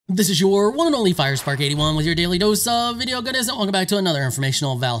This is your one and only 𝐸⁻𝐸 with your daily dose of video goodness, and welcome back to another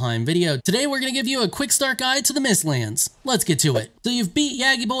informational Valheim video. Today we're going to give you a quick start guide to the Mistlands. Let's get to it. So you've beat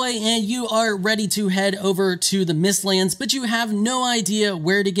Yagi Boy and you are ready to head over to the Mistlands, but you have no idea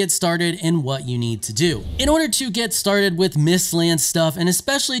where to get started and what you need to do. In order to get started with Mistlands stuff, and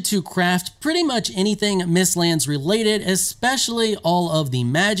especially to craft pretty much anything Mistlands related, especially all of the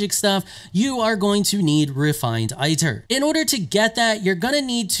magic stuff, you are going to need refined 𝐈𝐸𝐻. In order to get that, you're going to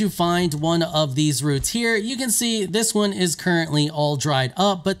need to find one of these roots here. You can see this one is currently all dried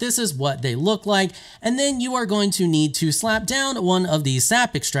up, but this is what they look like. And then you are going to need to slap down one of these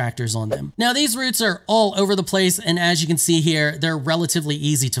sap extractors on them. Now these roots are all over the place, and as you can see here, they're relatively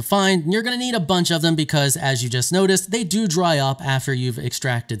easy to find. You're going to need a bunch of them because, as you just noticed, they do dry up after you've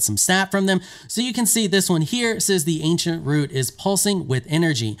extracted some sap from them. So you can see this one here says the ancient root is pulsing with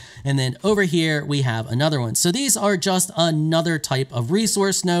energy. And then over here we have another one. So these are just another type of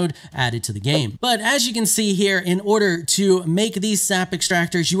resource node added to the game. But as you can see here, in order to make these sap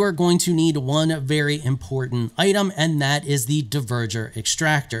extractors, you are going to need one very important item, and that is the dverger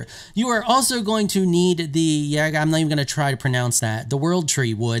extractor. You are also going to need the, I'm not even going to try to pronounce that, the world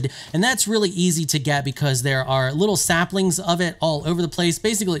tree wood, and that's really easy to get because there are little saplings of it all over the place.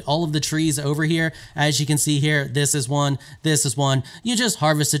 Basically all of the trees over here, as you can see here, this is one, this is one. You just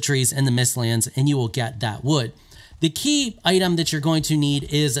harvest the trees in the Mistlands and you will get that wood. The key item that you're going to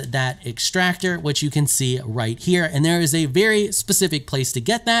need is that extractor, which you can see right here. And there is a very specific place to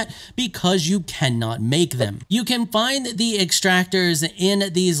get that because you cannot make them. You can find the extractors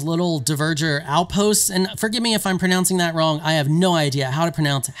in these little dverger outposts. And forgive me if I'm pronouncing that wrong. I have no idea how to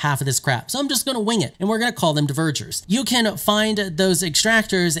pronounce half of this crap. So I'm just going to wing it and we're going to call them dvergers. You can find those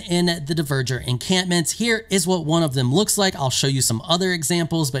extractors in the dverger encampments. Here is what one of them looks like. I'll show you some other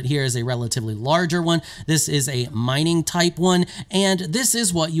examples, but here is a relatively larger one. This is a mining type one, and this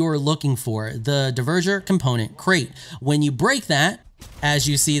is what you're looking for, the dverger component crate. When you break that, as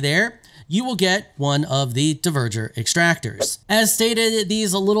you see there, you will get one of the dverger extractors. As stated,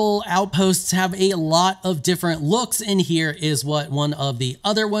 these little outposts have a lot of different looks, and here is what one of the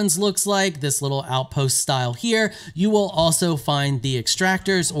other ones looks like, this little outpost style here. You will also find the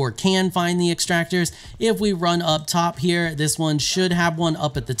extractors, or can find the extractors. If we run up top here, this one should have one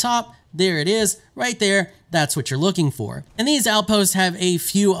up at the top. There it is, right there. That's what you're looking for. And these outposts have a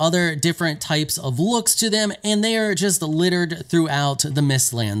few other different types of looks to them, and they are just littered throughout the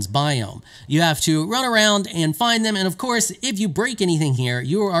Mistlands biome. You have to run around and find them, and of course, if you break anything here,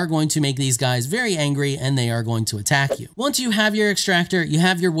 you are going to make these guys very angry and they are going to attack you. Once you have your extractor, you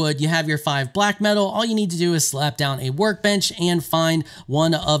have your wood, you have your 5 black metal, all you need to do is slap down a workbench and find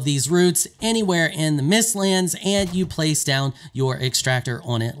one of these roots anywhere in the Mistlands, and you place down your extractor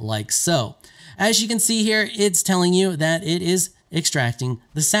on it like so. As you can see here, it's telling you that it is extracting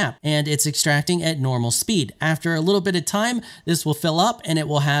the sap, and it's extracting at normal speed. After a little bit of time, this will fill up and it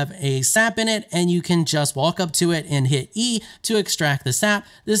will have a sap in it, and you can just walk up to it and hit E to extract the sap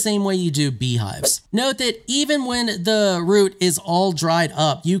the same way you do beehives. Note that even when the root is all dried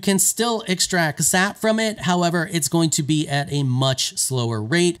up, you can still extract sap from it. However, it's going to be at a much slower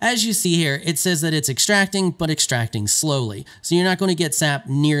rate. As you see here, it says that it's extracting, but extracting slowly. So you're not going to get sap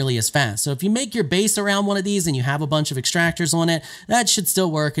nearly as fast. So if you make your base around one of these and you have a bunch of extractors on it, that should still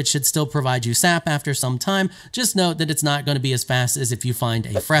work. It should still provide you sap after some time. Just note that it's not going to be as fast as if you find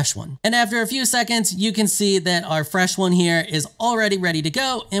a fresh one. And after a few seconds, you can see that our fresh one here is already ready to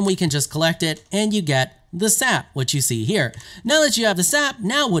go, and we can just collect it and you get the sap, which you see here. Now that you have the sap,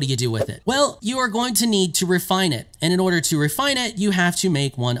 now what do you do with it? Well, you are going to need to refine it. And in order to refine it, you have to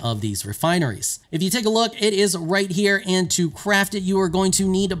make one of these refineries. If you take a look, it is right here. And to craft it, you are going to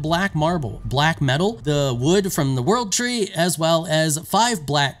need black marble, black metal, the wood from the world tree, as well as 5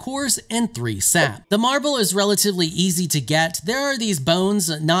 black cores and 3 sap. The marble is relatively easy to get. There are these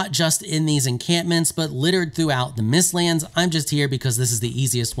bones, not just in these encampments, but littered throughout the Mistlands. I'm just here because this is the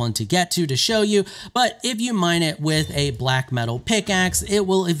easiest one to get to show you. But if you mine it with a black metal pickaxe, it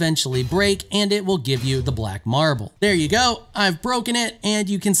will eventually break and it will give you the black marble. There you go. I've broken it and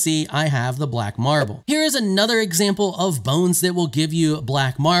you can see I have the black marble. Here is another example of bones that will give you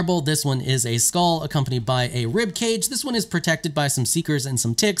black marble. This one is a skull accompanied by a rib cage. This one is protected by some seekers and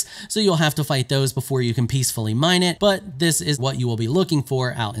some ticks, so you'll have to fight those before you can peacefully mine it, but this is what you will be looking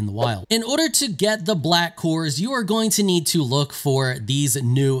for out in the wild. In order to get the black cores, you are going to need to look for these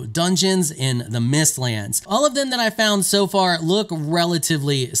new dungeons in the Mistlands. All of them that I found so far look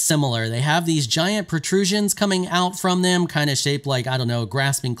relatively similar. They have these giant protrusions coming out out from them, kind of shaped like, I don't know, a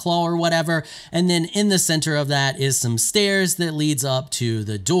grasping claw or whatever. And then in the center of that is some stairs that leads up to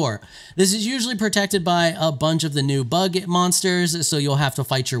the door. This is usually protected by a bunch of the new bug monsters, so you'll have to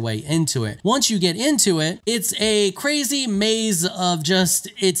fight your way into it. Once you get into it, it's a crazy maze of just,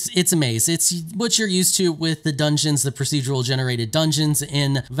 it's a maze. It's what you're used to with the dungeons, the procedural generated dungeons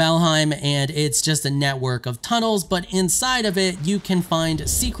in Valheim, and it's just a network of tunnels, but inside of it, you can find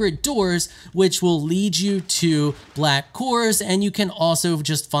secret doors, which will lead you to black cores, and you can also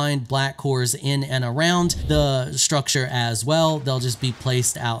just find black cores in and around the structure as well. They'll just be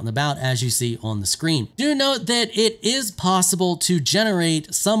placed out and about as you see on the screen. Do note that it is possible to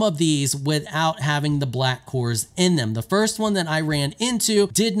generate some of these without having the black cores in them. The first one that I ran into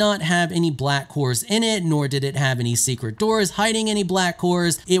did not have any black cores in it, nor did it have any secret doors hiding any black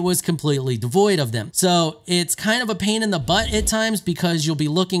cores. It was completely devoid of them. So it's kind of a pain in the butt at times because you'll be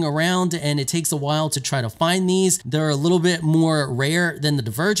looking around and it takes a while to try to find these. They're a little bit more rare than the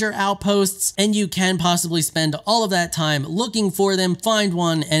dverger outposts, and you can possibly spend all of that time looking for them, find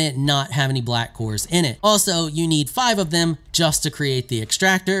one, and it not have any black cores in it. Also, you need 5 of them just to create the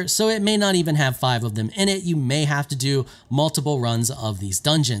extractor, so it may not even have 5 of them in it. You may have to do multiple runs of these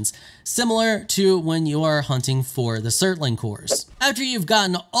dungeons, similar to when you are hunting for the Surtling cores. After you've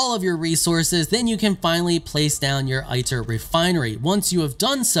gotten all of your resources, then you can finally place down your iter refinery. Once you have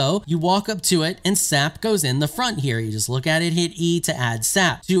done so, you walk up to it and sap goes in the front here. You just look at it, hit E to add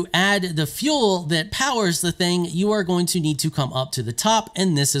sap. To add the fuel that powers the thing, you are going to need to come up to the top,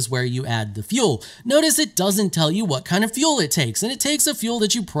 and this is where you add the fuel. Notice it doesn't tell you what kind of fuel it takes, and it takes a fuel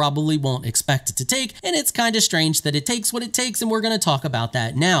that you probably won't expect it to take, and it's kind of strange that it takes what it takes, and we're going to talk about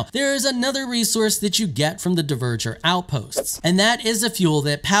that now. There is another resource that you get from the dverger outposts, and that is a fuel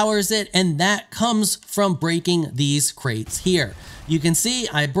that powers it, and that comes from breaking these crates here. You can see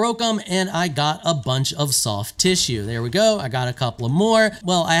I broke them and I got a bunch of soft tissue. There we go. I got a couple of more.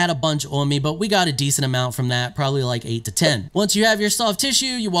 Well, I had a bunch on me, but we got a decent amount from that, probably like 8 to 10. Once you have your soft tissue,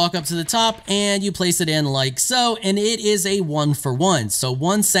 you walk up to the top and you place it in like so, and it is a 1-for-1. So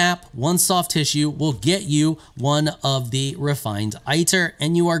 1 sap, 1 soft tissue will get you 1 of the refined iter,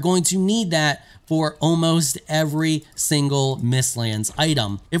 and you are going to need that for almost every single Mistlands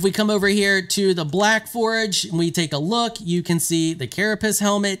item. If we come over here to the Black Forge and we take a look, you can see the carapace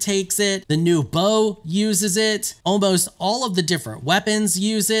helmet takes it, the new bow uses it, almost all of the different weapons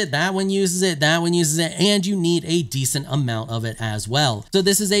use it, that one uses it, that one uses it, and you need a decent amount of it as well. So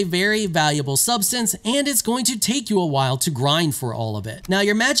this is a very valuable substance, and it's going to take you a while to grind for all of it. Now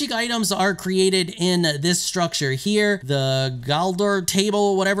your magic items are created in this structure here, the 𝐈𝐴𝐷𝐴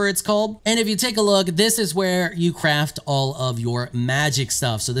table, whatever it's called. And if you take a look, this is where you craft all of your magic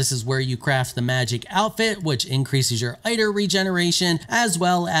stuff. So this is where you craft the magic outfit, which increases your iter regeneration, as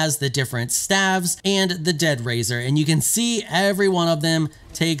well as the different staves and the dead razor. And you can see every one of them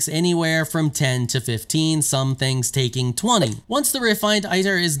takes anywhere from 10 to 15, some things taking 20. Once the refined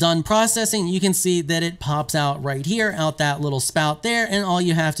iter is done processing, you can see that it pops out right here, out that little spout there, and all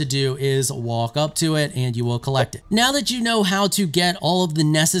you have to do is walk up to it and you will collect it. Now that you know how to get all of the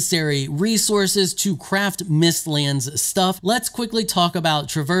necessary resources to craft Mistlands stuff, let's quickly talk about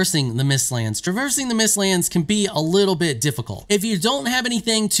traversing the Mistlands. Traversing the Mistlands can be a little bit difficult. If you don't have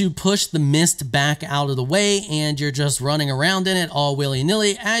anything to push the mist back out of the way and you're just running around in it all willy-nilly,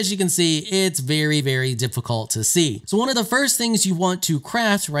 as you can see, it's very, very difficult to see. So one of the first things you want to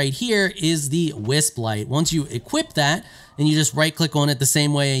craft right here is the wisp light. Once you equip that, and you just right click on it the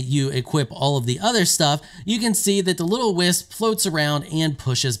same way you equip all of the other stuff, you can see that the little wisp floats around and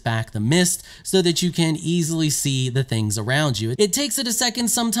pushes back the mist so that you can easily see the things around you. It takes it a second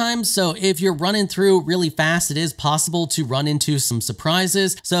sometimes, so if you're running through really fast, it is possible to run into some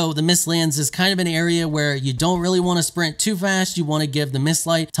surprises. So the Mistlands is kind of an area where you don't really want to sprint too fast. You want to give the mist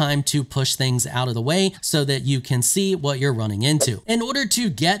light time to push things out of the way so that you can see what you're running into. In order to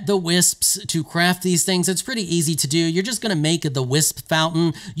get the wisps to craft these things, it's pretty easy to do. You're just going to make the wisp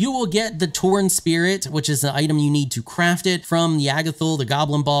fountain. You will get the torn spirit, which is the item you need to craft it from 𝐾𝐽𝐽, the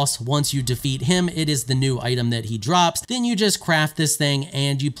goblin boss. Once you defeat him, it is the new item that he drops. Then you just craft this thing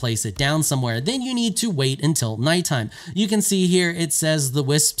and you place it down somewhere. Then you need to wait until nighttime. You can see here it says the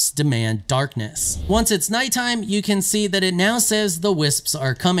wisps demand darkness. Once it's nighttime, you can see that it now says the wisps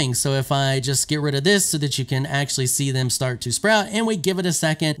are coming. So if I just get rid of this so that you can actually see them start to sprout and we give it a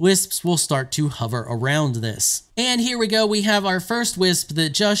second, wisps will start to hover around this. And here we go. We have our first wisp that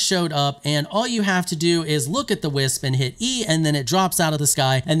just showed up, and all you have to do is look at the wisp and hit E, and then it drops out of the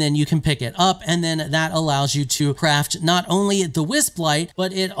sky, and then you can pick it up, and then that allows you to craft not only the wisp light,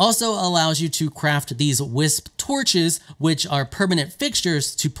 but it also allows you to craft these wisp torches, which are permanent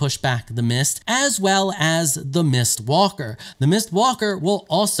fixtures to push back the mist, as well as the mist walker. The mist walker will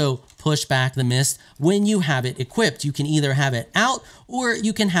also push back the mist when you have it equipped. You can either have it out or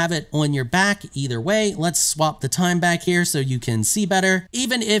you can have it on your back. Either way, let's swap the time back here so you can see better.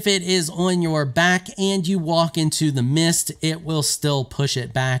 Even if it is on your back and you walk into the mist, it will still push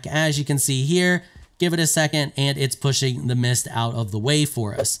it back. As you can see here, give it a second and it's pushing the mist out of the way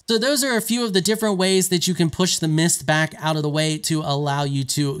for us. So those are a few of the different ways that you can push the mist back out of the way to allow you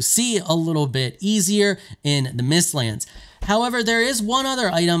to see a little bit easier in the Mistlands. However, there is one other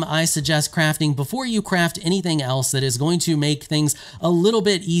item I suggest crafting before you craft anything else that is going to make things a little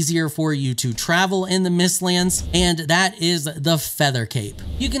bit easier for you to travel in the Mistlands, and that is the feather cape.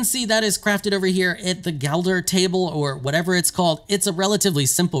 You can see that is crafted over here at the Galdr table, or whatever it's called. It's a relatively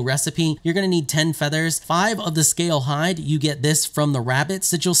simple recipe. You're going to need 10 feathers, 5 of the scale hide. You get this from the rabbits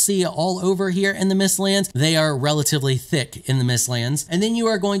that you'll see all over here in the Mistlands. They are relatively thick in the Mistlands. And then you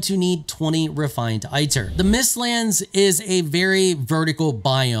are going to need 20 refined iter. The Mistlands is a very vertical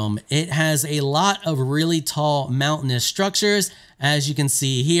biome. It has a lot of really tall mountainous structures. As you can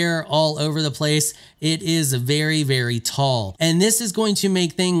see here, all over the place, it is very, very tall. And this is going to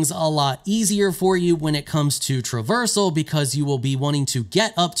make things a lot easier for you when it comes to traversal, because you will be wanting to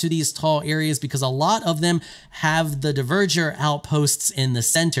get up to these tall areas because a lot of them have the dverger outposts in the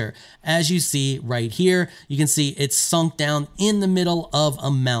center. As you see right here, you can see it's sunk down in the middle of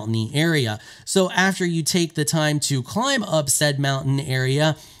a mountainy area. So after you take the time to climb up said mountain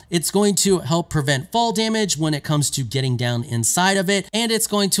area, it's going to help prevent fall damage when it comes to getting down inside of it, and it's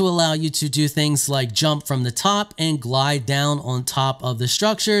going to allow you to do things like jump from the top and glide down on top of the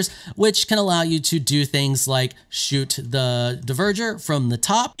structures, which can allow you to do things like shoot the dverger from the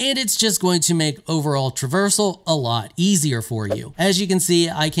top, and it's just going to make overall traversal a lot easier for you. As you can see,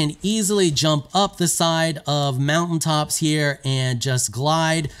 I can easily jump up the side of mountaintops here and just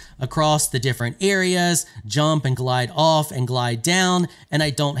glide across the different areas, jump and glide off and glide down, and I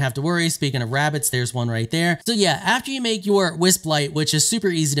don't have to worry. Speaking of rabbits, there's one right there. So yeah, after you make your wisp light, which is super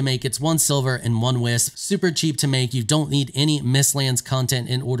easy to make, it's 1 silver and 1 wisp, super cheap to make. You don't need any Mistlands content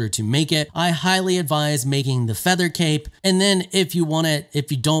in order to make it. I highly advise making the feather cape. And then if you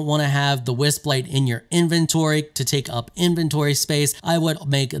don't want to have the wisp light in your inventory to take up inventory space, I would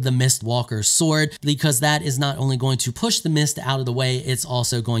make the mist walker sword, because that is not only going to push the mist out of the way, it's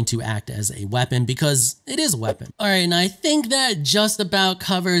also going to act as a weapon, because it is a weapon. All right, and I think that just about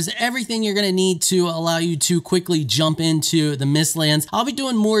covers everything you're going to need to allow you to quickly jump into the Mistlands. I'll be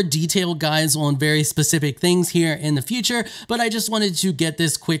doing more detailed guides on very specific things here in the future, but I just wanted to get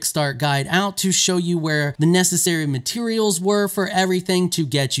this quick start guide out to show you where the necessary materials were for everything to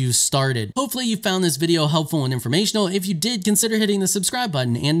get you started. Hopefully you found this video helpful and informational. If you did, consider hitting the subscribe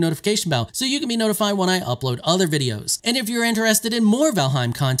button and notification bell so you can be notified when I upload other videos. And if you're interested in more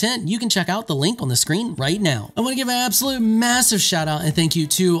Valheim content, you can check out the link on the screen right now. I want to give an absolute massive shout out and thank you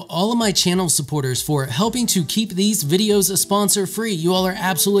to all of my channel supporters for helping to keep these videos sponsor free. You all are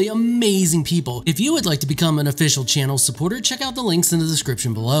absolutely amazing people. If you would like to become an official channel supporter, check out the links in the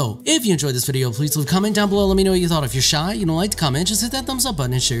description below. If you enjoyed this video, please leave a comment down below. Let me know what you thought. If you're shy, you don't like to comment, just hit that thumbs up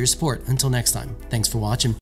button and share your support. Until next time, thanks for watching.